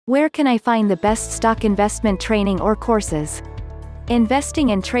Where can I find the best stock investment training or courses?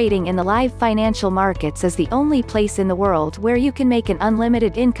 Investing and trading in the live financial markets is the only place in the world where you can make an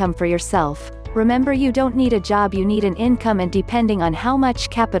unlimited income for yourself. Remember, you don't need a job, you need an income, and depending on how much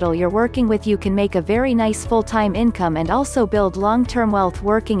capital you're working with, you can make a very nice full-time income and also build long-term wealth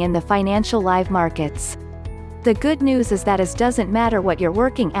working in the financial live markets. The good news is that it doesn't matter what your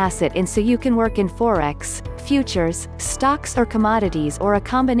working asset in, so you can work in forex, futures, stocks or commodities, or a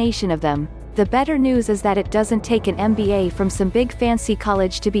combination of them. The better news is that it doesn't take an MBA from some big fancy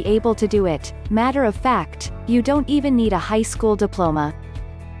college to be able to do it. Matter of fact, you don't even need a high school diploma.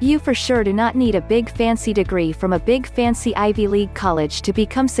 You for sure do not need a big fancy degree from a big fancy Ivy League college to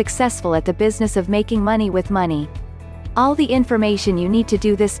become successful at the business of making money with money. All the information you need to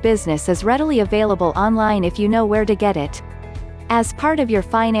do this business is readily available online if you know where to get it. As part of your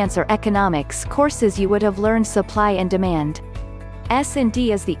finance or economics courses, you would have learned supply and demand.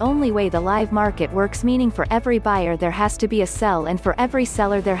 S&D is the only way the live market works, meaning for every buyer there has to be a sell, and for every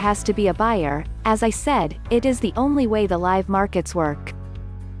seller there has to be a buyer. As I said, it is the only way the live markets work.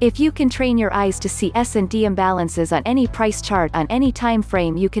 If you can train your eyes to see S&D imbalances on any price chart on any time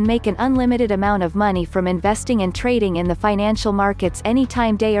frame, you can make an unlimited amount of money from investing and trading in the financial markets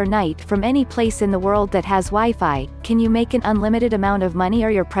anytime, day or night, from any place in the world that has Wi-Fi. Can you make an unlimited amount of money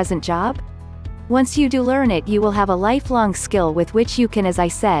or your present job? Once you do learn it, you will have a lifelong skill with which you can, as I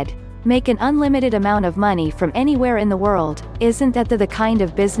said, make an unlimited amount of money from anywhere in the world. Isn't that the kind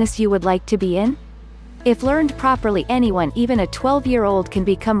of business you would like to be in? If learned properly, anyone, even a 12-year-old, can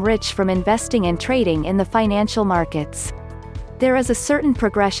become rich from investing and trading in the financial markets. There is a certain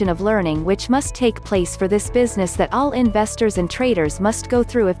progression of learning which must take place for this business that all investors and traders must go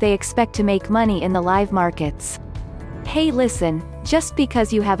through if they expect to make money in the live markets. Hey, listen, just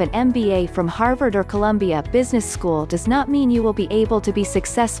because you have an MBA from Harvard or Columbia Business School does not mean you will be able to be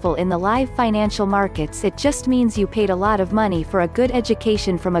successful in the live financial markets. It just means you paid a lot of money for a good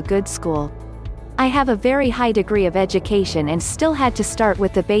education from a good school. I have a very high degree of education and still had to start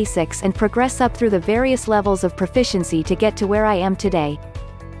with the basics and progress up through the various levels of proficiency to get to where I am today.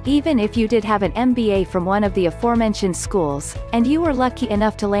 Even if you did have an MBA from one of the aforementioned schools, and you were lucky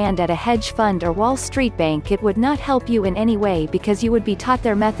enough to land at a hedge fund or Wall Street bank, it would not help you in any way, because you would be taught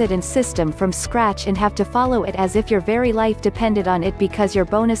their method and system from scratch and have to follow it as if your very life depended on it, because your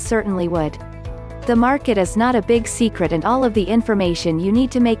bonus certainly would. The market is not a big secret, and all of the information you need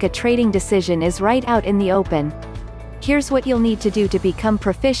to make a trading decision is right out in the open. Here's what you'll need to do to become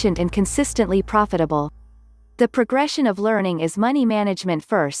proficient and consistently profitable. The progression of learning is money management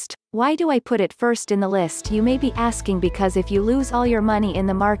first. Why do I put it first in the list, you may be asking? Because if you lose all your money in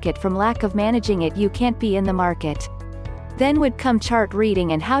the market from lack of managing it, you can't be in the market. Then would come chart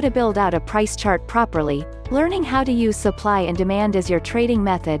reading and how to build out a price chart properly, learning how to use supply and demand as your trading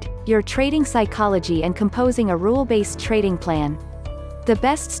method, your trading psychology, and composing a rule-based trading plan. The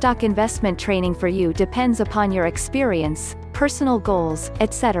best stock investment training for you depends upon your experience, personal goals,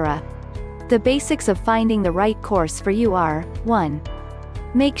 etc. The basics of finding the right course for you are: 1.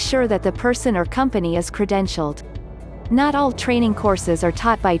 Make sure that the person or company is credentialed. Not all training courses are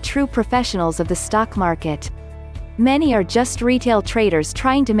taught by true professionals of the stock market. Many are just retail traders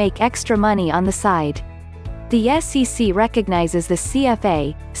trying to make extra money on the side. The SEC recognizes the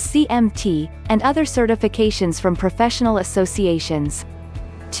CFA, CMT, and other certifications from professional associations.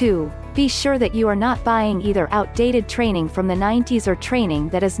 2. Be sure that you are not buying either outdated training from the 90s or training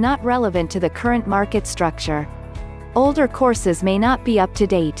that is not relevant to the current market structure. Older courses may not be up to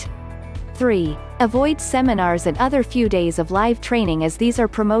date. 3. Avoid seminars and other few days of live training, as these are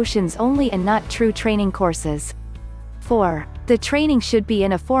promotions only and not true training courses. 4. The training should be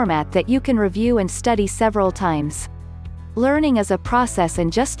in a format that you can review and study several times. Learning is a process,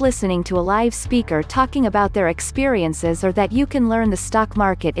 and just listening to a live speaker talking about their experiences, or that you can learn the stock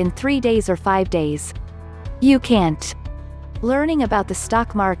market in 3 days or 5 days. You can't. Learning about the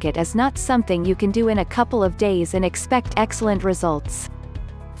stock market is not something you can do in a couple of days and expect excellent results.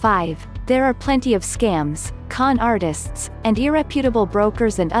 5. There are plenty of scams, con artists, and irreputable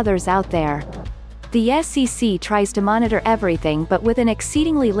brokers and others out there. The SEC tries to monitor everything, but with an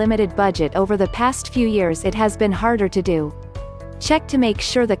exceedingly limited budget over the past few years it has been harder to do. Check to make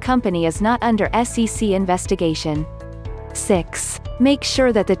sure the company is not under SEC investigation. 6. Make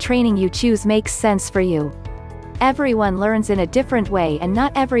sure that the training you choose makes sense for you. Everyone learns in a different way, and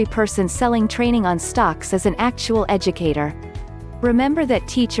not every person selling training on stocks is an actual educator. Remember that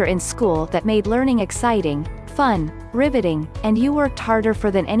teacher in school that made learning exciting, fun, riveting, and you worked harder for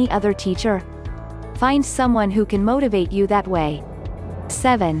than any other teacher? Find someone who can motivate you that way.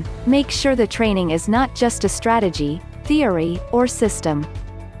 7. Make sure the training is not just a strategy, theory, or system.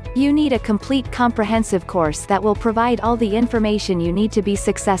 You need a complete comprehensive course that will provide all the information you need to be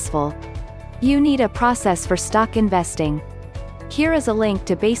successful. You need a process for stock investing. Here is a link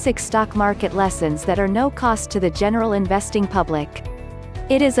to basic stock market lessons that are no cost to the general investing public.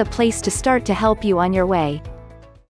 It is a place to start to help you on your way.